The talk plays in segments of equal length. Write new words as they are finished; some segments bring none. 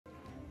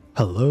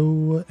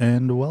Hello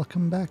and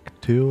welcome back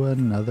to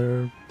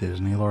another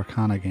Disney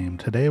Lorcana game.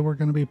 Today we're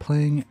going to be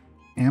playing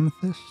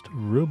Amethyst,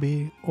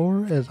 Ruby,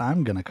 or as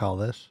I'm going to call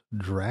this,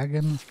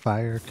 Dragon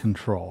Fire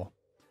Control.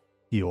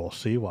 You will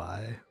see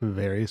why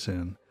very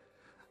soon.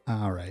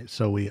 Alright,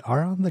 so we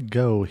are on the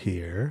go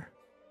here.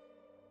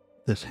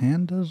 This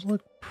hand does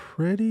look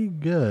pretty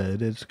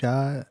good. It's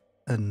got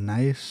a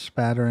nice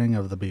spattering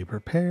of the Be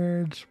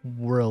Prepareds.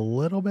 We're a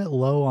little bit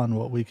low on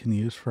what we can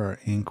use for our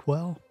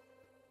Inkwell.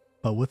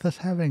 But with us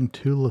having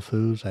two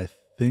LeFous, I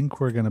think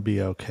we're going to be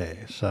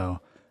okay. So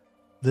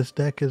this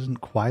deck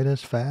isn't quite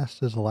as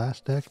fast as the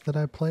last deck that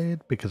I played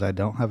because I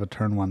don't have a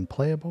turn 1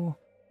 playable,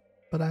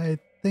 but I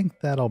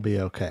think that'll be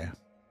okay.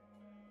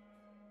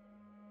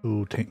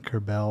 Ooh,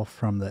 Tinkerbell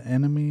from the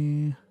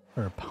enemy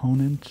or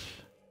opponent.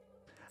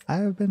 I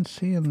have been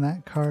seeing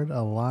that card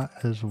a lot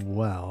as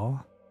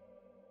well.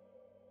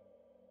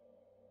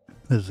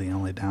 This is the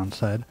only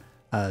downside.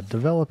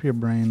 Develop your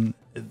brain.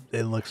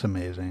 It looks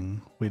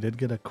amazing. We did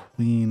get a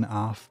queen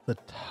off the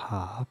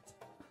top.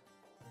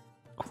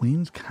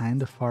 Queen's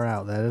kind of far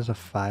out. That is a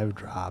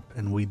 5-drop,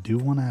 and we do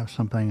want to have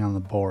something on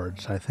the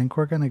board. So I think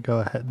we're going to go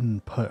ahead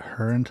and put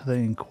her into the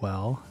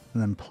Inkwell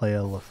and then play a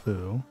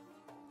LeFou.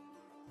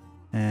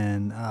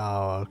 And,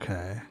 oh,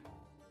 okay.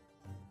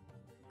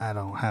 I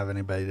don't have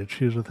anybody to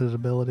choose with his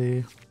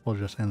ability. We'll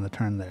just end the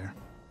turn there.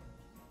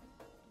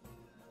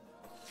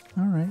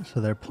 Alright,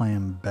 so they're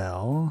playing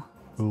Belle.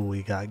 Ooh,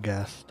 we got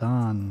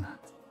Gaston.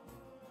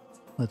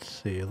 Let's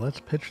see, let's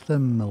pitch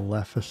them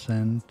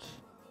Maleficent,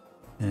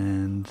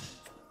 and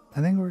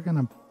I think we're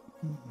gonna,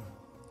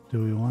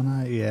 do we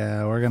wanna,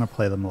 yeah, we're gonna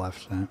play the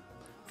Maleficent,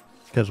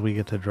 because we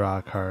get to draw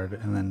a card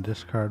and then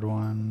discard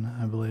one,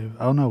 I believe.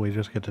 Oh no, we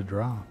just get to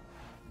draw.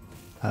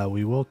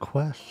 We will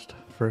quest,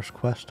 first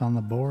quest on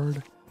the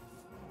board.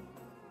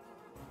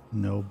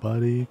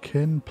 Nobody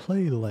can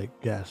play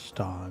like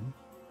Gaston.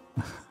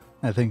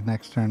 I think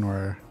next turn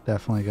we're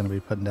definitely going to be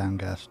putting down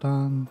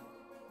Gaston.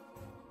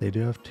 They do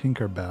have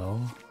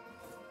Tinkerbell.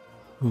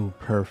 Ooh,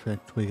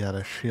 perfect. We got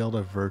a Shield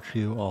of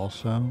Virtue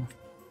also.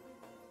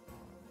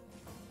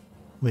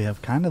 We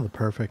have kind of the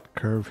perfect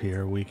curve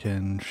here. We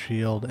can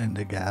shield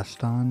into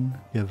Gaston.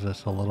 Gives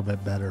us a little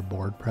bit better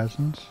board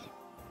presence.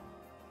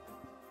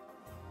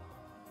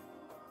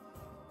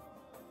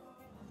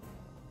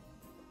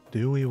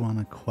 Do we want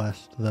to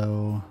quest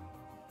though?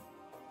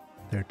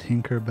 Their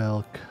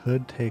Tinkerbell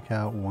could take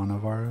out one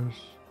of ours,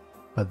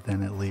 but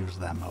then it leaves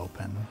them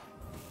open.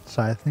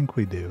 So I think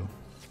we do.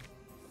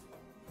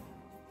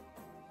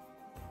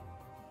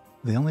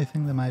 The only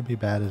thing that might be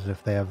bad is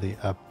if they have the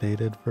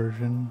updated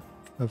version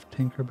of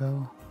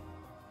Tinkerbell,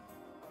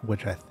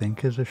 which I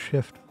think is a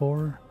shift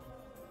 4,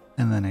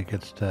 and then it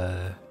gets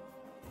to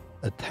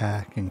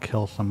attack and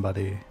kill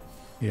somebody.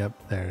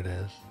 Yep, there it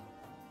is.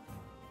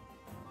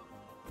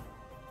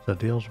 So it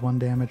deals 1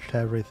 damage to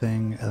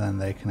everything, and then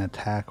they can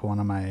attack one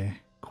of my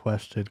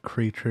quested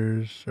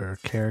creatures or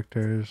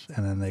characters,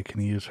 and then they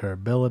can use her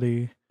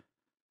ability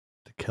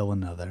to kill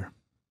another.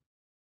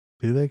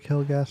 Do they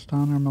kill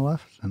Gaston or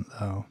Maleficent,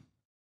 though?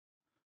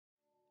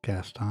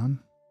 Gaston.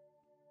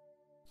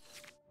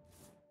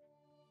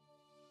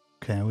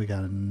 Okay, we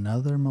got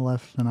another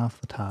Maleficent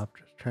off the top.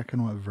 Just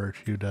checking what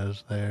Virtue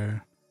does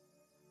there.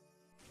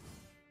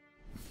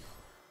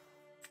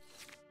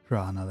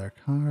 Draw another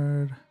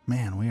card.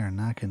 Man, we are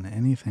not getting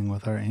anything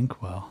with our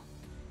Inkwell.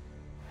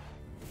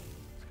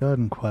 Let's go ahead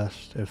and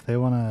quest. If they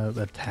want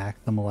to attack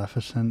the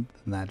Maleficent,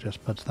 then that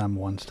just puts them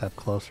 1 step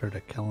closer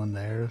to killing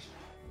theirs.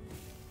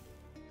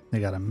 They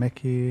got a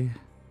Mickey.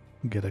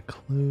 Get a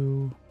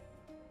clue.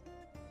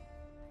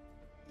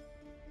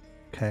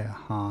 Okay, a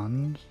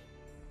Hans.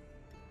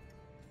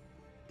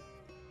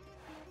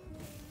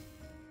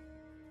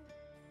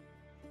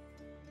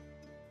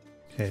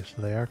 Okay,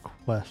 so they are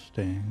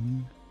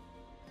questing.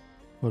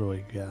 What do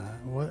we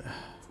got?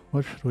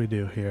 What should we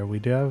do here? We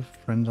do have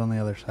friends on the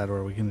other side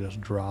where we can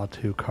just draw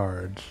 2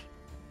 cards.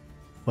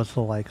 What's the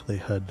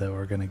likelihood that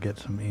we're going to get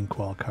some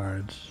Inkwell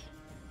cards?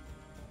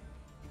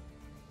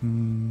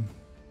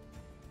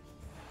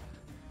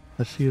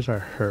 Let's use our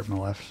Hurt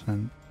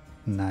Maleficent.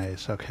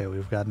 Nice. Okay,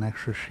 we've got an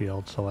extra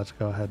shield, so let's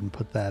go ahead and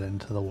put that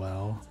into the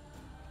well.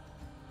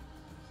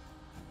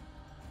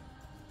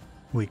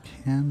 We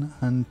can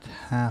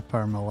untap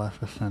our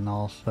Maleficent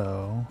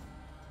also.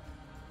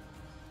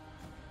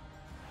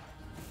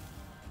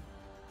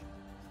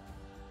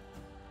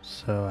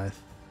 So I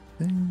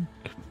think,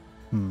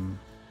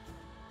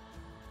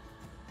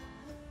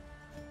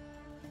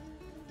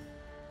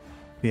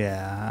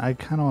 yeah, I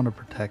kind of want to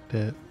protect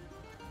it.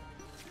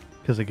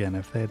 Because again,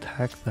 if they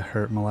attack the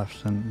Hurt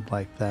Maleficent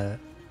like that,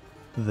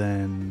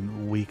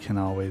 then we can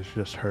always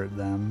just hurt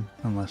them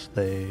unless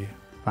they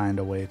find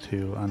a way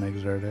to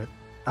unexert it.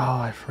 Oh,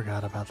 I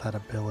forgot about that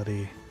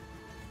ability.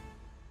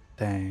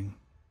 Dang.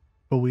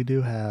 But we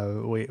do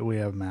have, we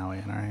have Maui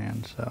in our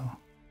hand, so.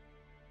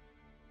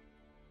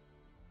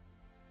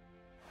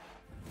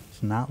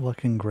 It's not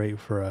looking great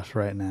for us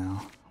right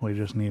now. We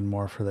just need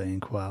more for the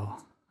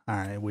Inkwell.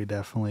 Alright, we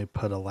definitely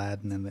put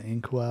Aladdin in the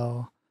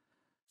Inkwell.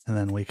 And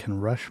then we can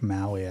rush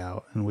Maui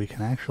out, and we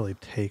can actually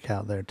take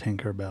out their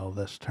Tinkerbell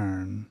this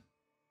turn.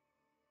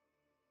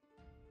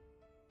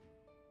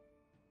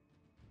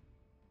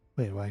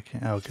 Wait, why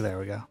can't... Oh, okay, there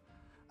we go.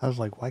 I was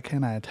like, why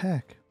can't I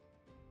attack?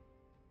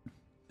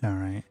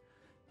 Alright.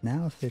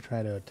 Now if they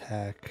try to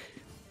attack,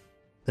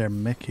 their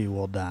Mickey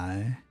will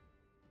die.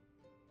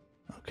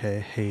 Okay,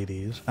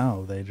 Hades.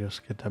 Oh, they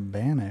just get to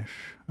banish.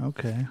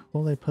 Okay,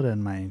 well they put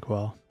in my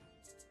Inkwell.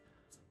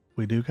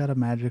 We do got a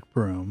magic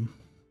broom.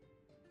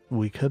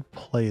 We could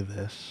play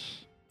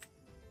this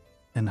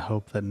and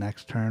hope that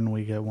next turn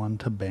we get one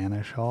to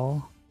banish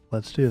all.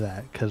 Let's do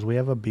that, because we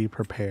have a Be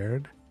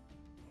Prepared.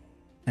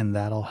 And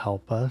that'll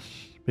help us,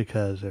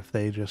 because if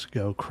they just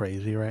go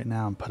crazy right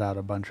now and put out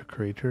a bunch of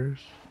creatures,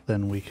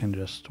 then we can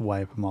just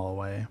wipe them all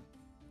away.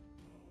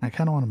 I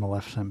kind of want a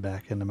Maleficent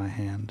back into my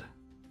hand.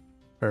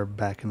 Or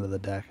back into the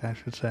deck, I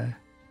should say.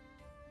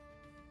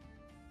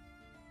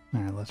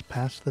 Alright, let's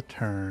pass the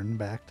turn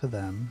back to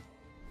them.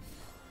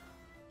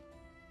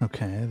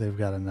 Okay, they've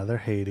got another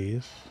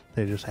Hades.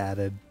 They just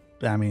added...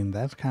 I mean,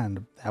 that's kind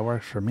of... That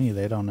works for me.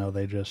 They don't know.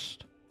 They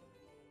just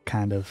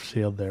kind of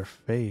sealed their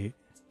fate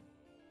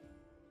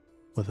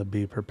with a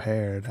Be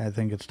Prepared. I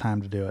think it's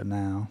time to do it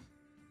now.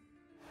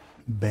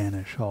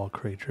 Banish all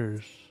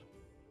creatures.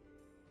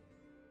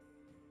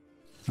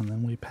 And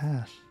then we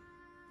pass.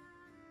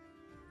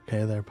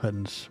 Okay, they're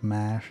putting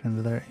Smash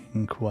into their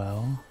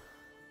Inkwell.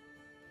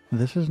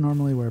 This is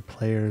normally where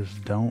players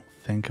don't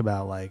think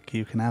about, like,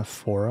 you can have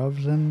 4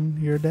 ofs in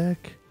your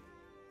deck.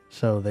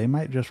 So they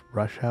might just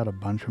rush out a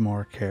bunch of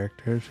more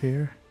characters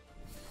here.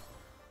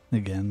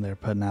 Again, they're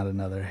putting out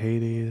another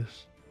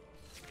Hades,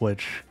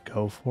 which,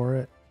 go for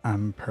it.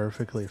 I'm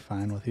perfectly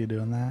fine with you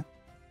doing that.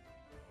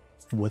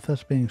 With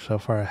us being so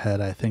far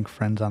ahead, I think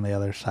friends on the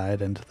other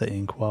side into the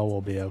Inkwell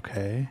will be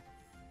okay.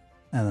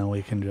 And then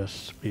we can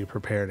just be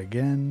prepared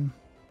again.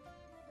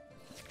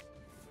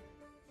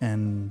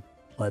 And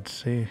let's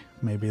see,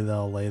 maybe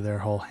they'll lay their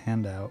whole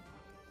hand out.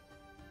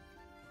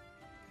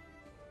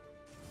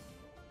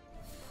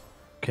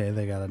 Okay,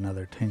 they got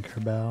another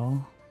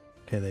Tinkerbell.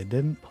 Okay, they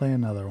didn't play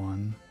another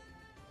one.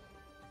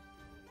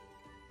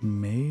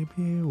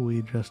 Maybe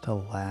we just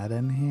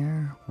Aladdin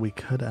here? We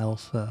could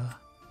Elsa.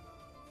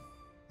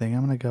 I think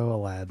I'm gonna go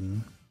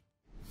Aladdin.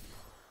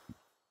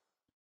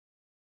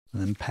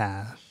 And then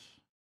pass.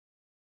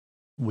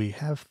 We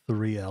have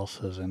 3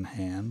 Elsas in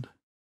hand,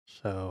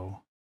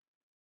 so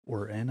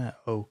we're in an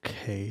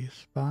okay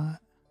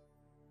spot.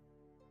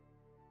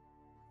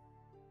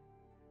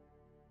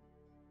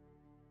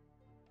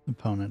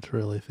 Opponent's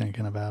really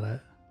thinking about it.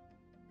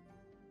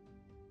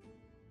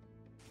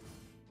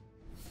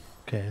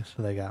 Okay,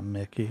 so they got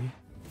Mickey.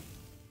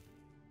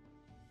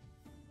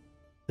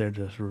 They're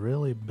just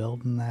really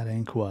building that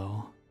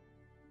Inkwell.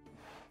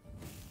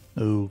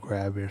 Ooh,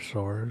 grab your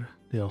sword.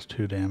 Deals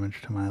 2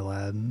 damage to my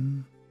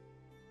Aladdin.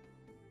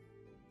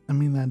 I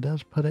mean, that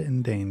does put it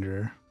in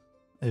danger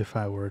if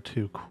I were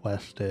to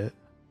quest it.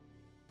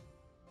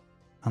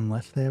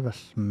 Unless they have a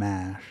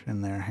Smash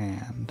in their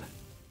hand.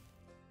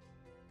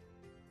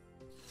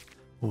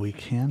 We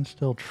can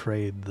still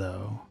trade,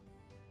 though.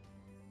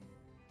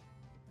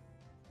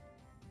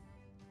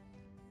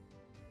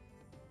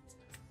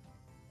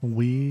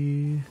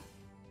 We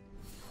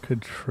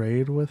could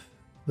trade with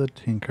the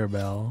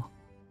Tinkerbell,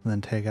 and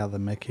then take out the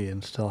Mickey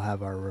and still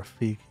have our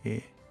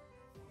Rafiki.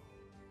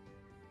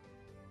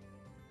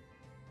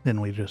 Then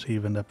we just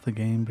evened up the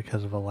game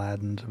because of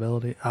Aladdin's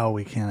ability. Oh,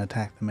 we can't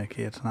attack the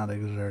Mickey. It's not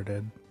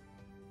exerted.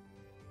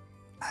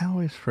 I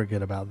always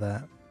forget about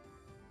that.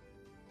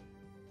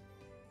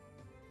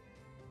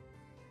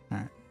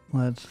 Alright,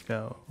 let's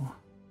go.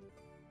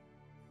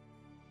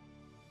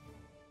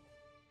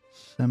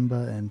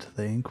 Simba into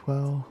the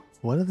Inkwell.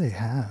 What do they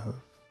have?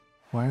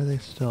 Why are they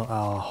still...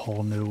 Oh, a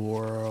whole new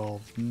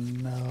world.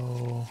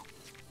 No.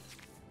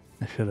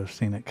 I should have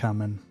seen it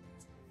coming.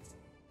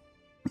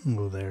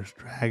 Ooh, there's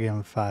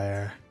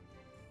Dragonfire.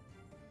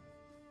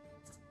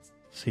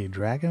 See,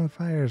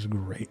 Dragonfire is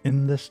great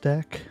in this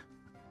deck.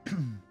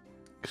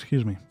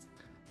 Excuse me.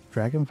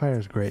 Dragonfire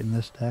is great in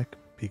this deck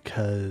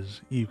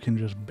because you can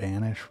just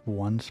banish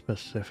one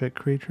specific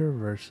creature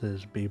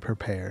versus Be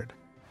Prepared.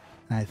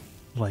 And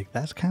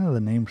that's kind of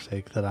the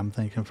namesake that I'm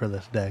thinking for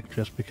this deck,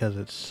 just because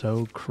it's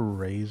so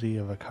crazy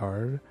of a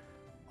card.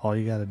 All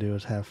you gotta do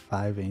is have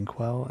 5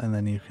 Inkwell, and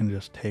then you can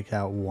just take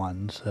out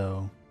 1,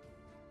 so...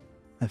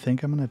 I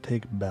think I'm gonna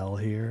take Belle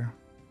here.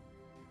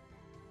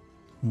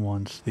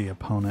 Once the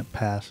opponent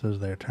passes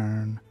their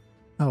turn.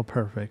 Oh,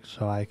 perfect.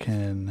 So I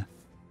can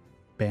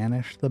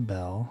banish the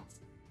Belle.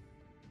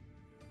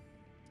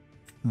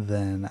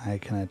 Then I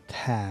can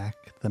attack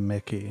the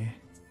Mickey.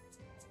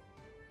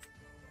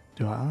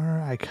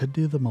 I could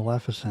do the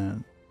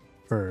Maleficent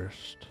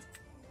first.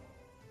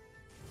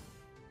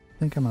 I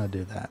think I'm going to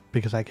do that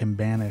because I can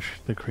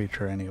banish the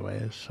creature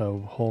anyways.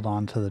 So hold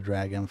on to the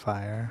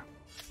Dragonfire.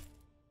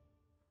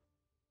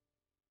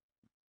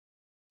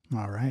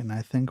 Alright, and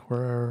I think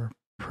we're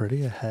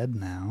pretty ahead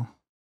now.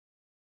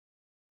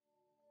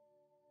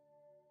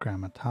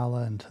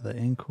 Grammatala into the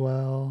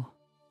Inkwell.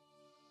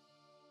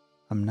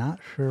 I'm not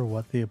sure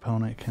what the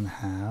opponent can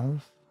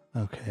have.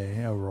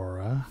 Okay,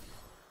 Aurora,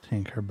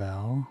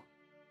 Tinkerbell,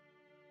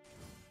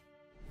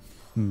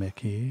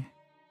 Mickey.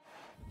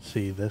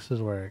 See, this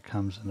is where it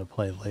comes into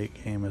play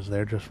late game, is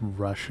they're just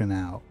rushing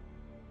out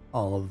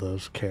all of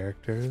those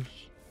characters,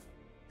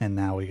 and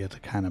now we get to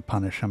kind of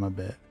punish them a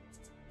bit.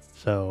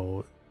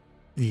 So,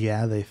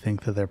 yeah, they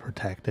think that they're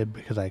protected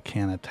because I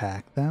can't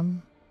attack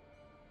them,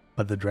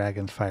 but the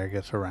Dragon's Fire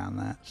gets around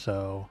that,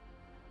 so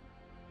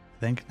I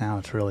think now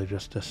it's really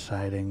just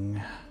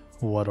deciding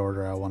what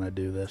order I want to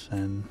do this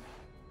in.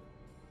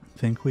 I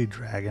think we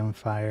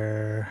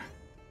Dragonfire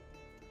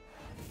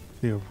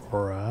the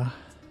Aurora,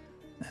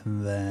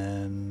 and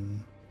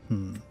then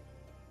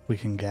we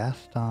can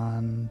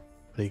Gaston,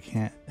 but he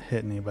can't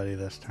hit anybody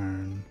this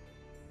turn.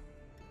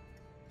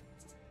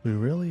 We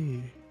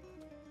really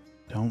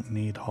don't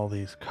need all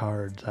these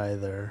cards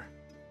either.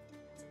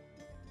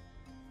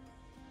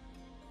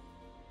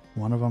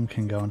 One of them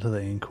can go into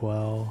the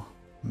Inkwell,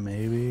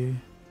 maybe.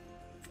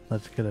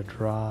 Let's get a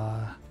draw.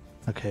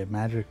 Okay,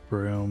 Magic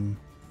Broom.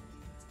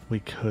 We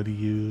could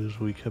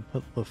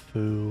put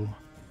LeFou.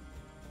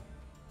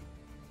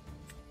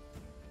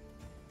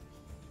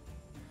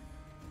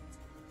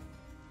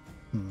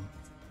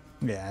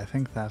 Yeah, I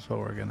think that's what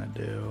we're gonna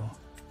do.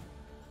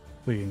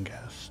 We can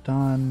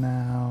Gaston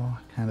now,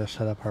 kind of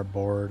set up our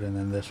board, and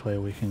then this way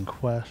we can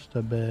quest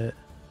a bit.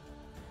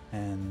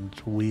 And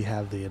we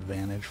have the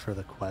advantage for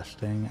the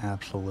questing,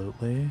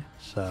 absolutely.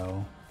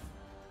 So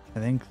I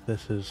think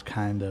this is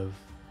kind of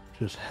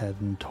just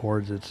heading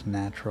towards its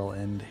natural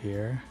end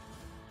here.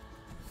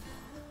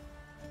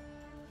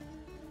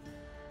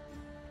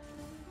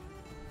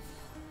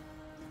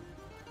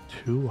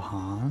 Two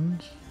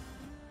Hans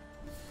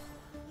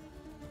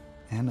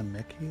and a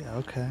Mickey,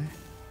 okay.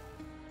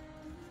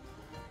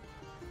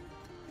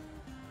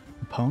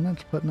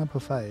 Opponent's putting up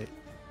a fight.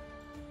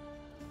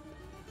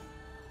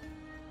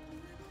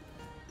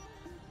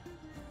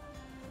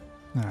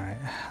 Alright,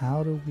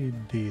 how do we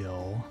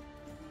deal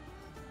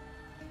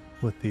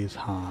with these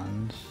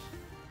Hans?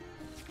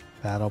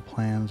 Battle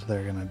plans,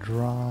 they're gonna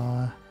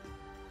draw,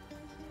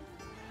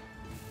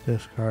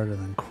 discard, and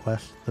then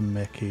quest the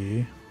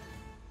Mickey.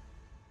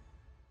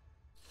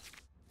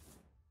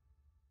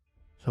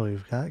 So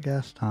we've got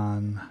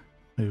Gaston,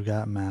 we've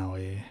got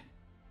Maui,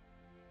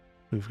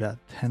 we've got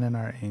 10 in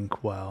our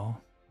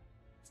Inkwell.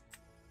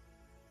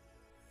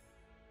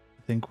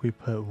 I think we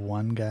put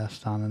one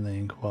Gaston in the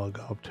Inkwell,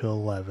 go up to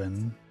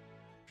 11,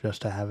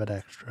 just to have it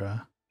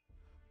extra.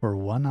 We're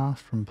one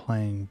off from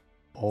playing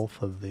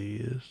both of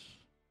these.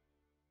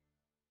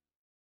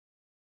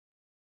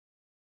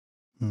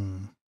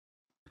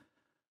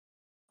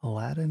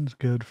 Aladdin's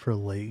good for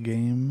late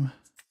game,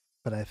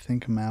 but I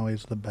think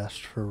Maui's the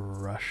best for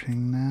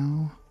rushing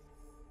now.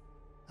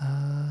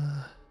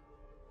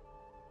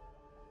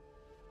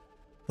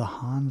 The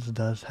Hans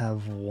does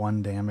have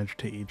 1 damage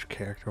to each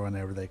character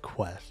whenever they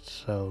quest,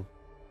 so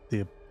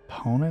the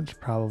opponent's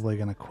probably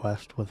going to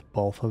quest with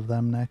both of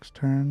them next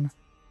turn.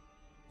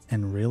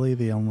 And really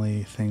the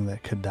only thing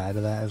that could die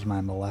to that is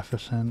my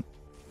Maleficent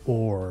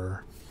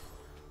or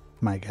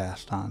my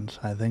Gastons.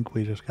 I think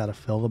we just got to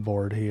fill the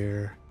board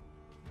here.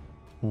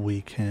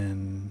 We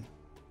can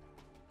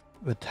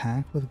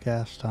attack with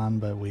Gaston,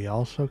 but we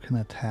also can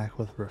attack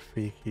with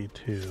Rafiki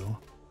too.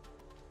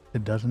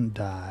 It doesn't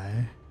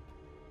die.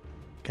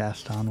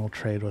 Gaston will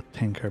trade with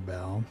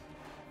Tinkerbell.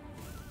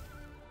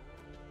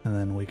 And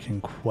then we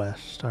can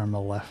quest our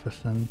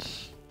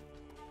Maleficents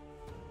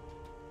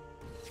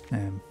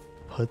and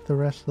put the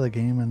rest of the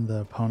game in the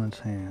opponent's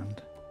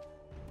hand.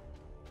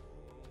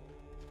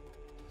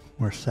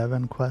 We're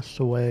 7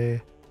 quests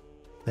away.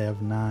 They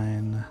have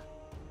 9.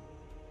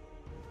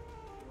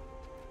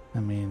 I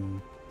mean,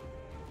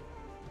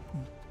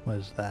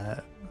 was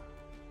that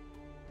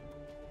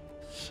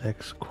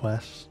 6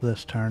 quests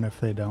this turn if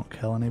they don't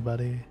kill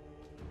anybody?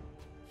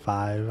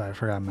 5, I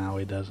forgot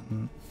Maui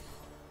doesn't.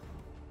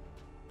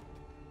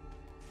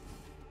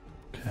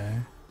 Okay.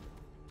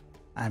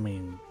 I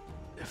mean,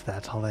 if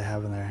that's all they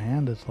have in their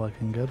hand, it's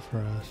looking good for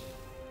us.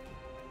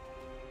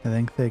 I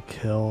think they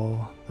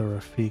kill the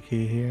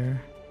Rafiki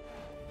here.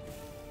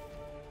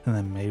 And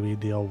then maybe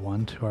deal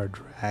 1 to our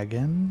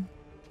dragon.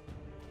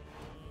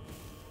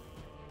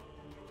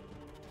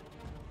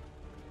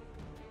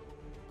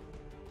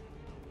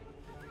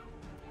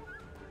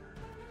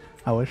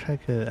 I wish I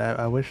could,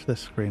 I wish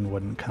this screen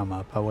wouldn't come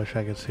up. I wish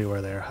I could see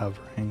where they're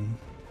hovering.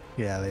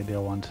 Yeah, they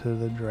deal 1 to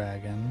the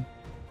dragon.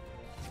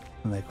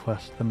 And they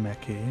quest the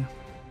Mickey.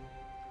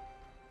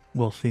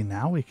 We'll see,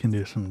 now we can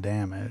do some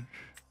damage.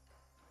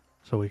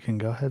 So we can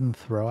go ahead and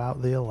throw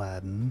out the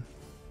Aladdin.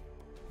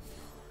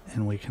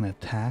 And we can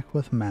attack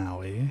with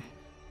Maui.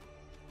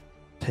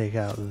 Take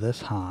out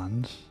this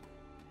Hans.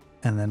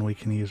 And then we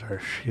can use our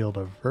Shield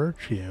of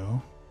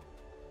Virtue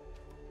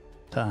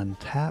to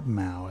untap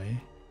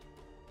Maui.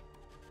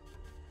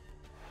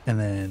 And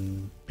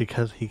then,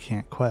 because he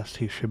can't quest,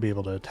 he should be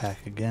able to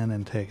attack again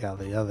and take out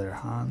the other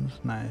Hans.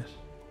 Nice.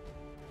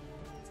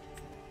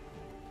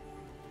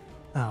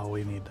 Oh,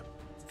 we need to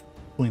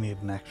We need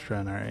an extra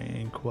in our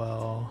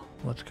inkwell.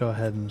 Let's go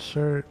ahead and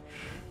search.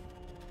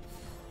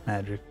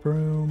 Magic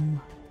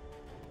broom.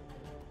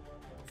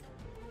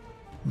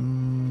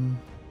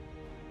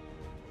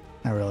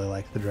 I really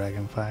like the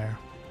dragon fire.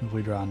 If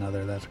we draw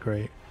another, that's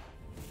great.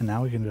 And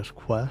now we can just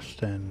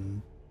quest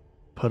and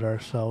put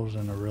ourselves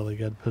in a really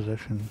good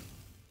position.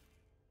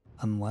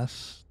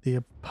 Unless the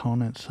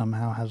opponent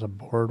somehow has a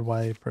board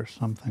wipe or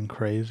something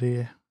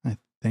crazy, I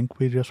think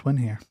we just win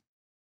here.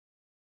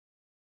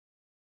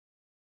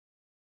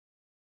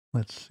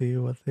 Let's see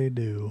what they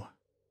do.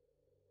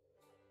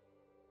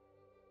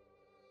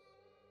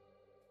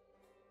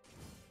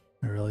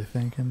 They're really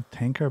thinking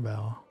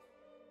Tinkerbell.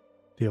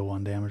 Deal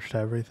 1 damage to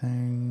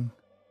everything.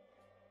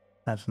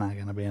 That's not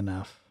going to be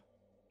enough.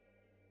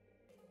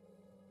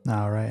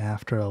 Alright,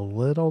 after a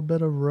little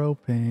bit of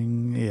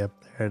roping, yep,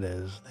 there it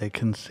is. They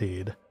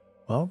concede.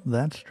 Well,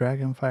 that's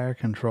Dragonfire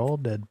Control.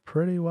 Did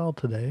pretty well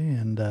today,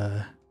 and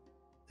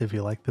if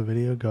you liked the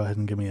video, go ahead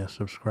and give me a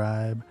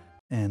subscribe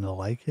and a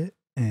like it.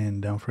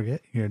 And don't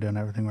forget, you're doing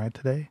everything right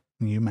today.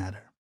 You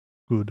matter.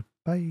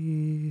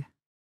 Goodbye.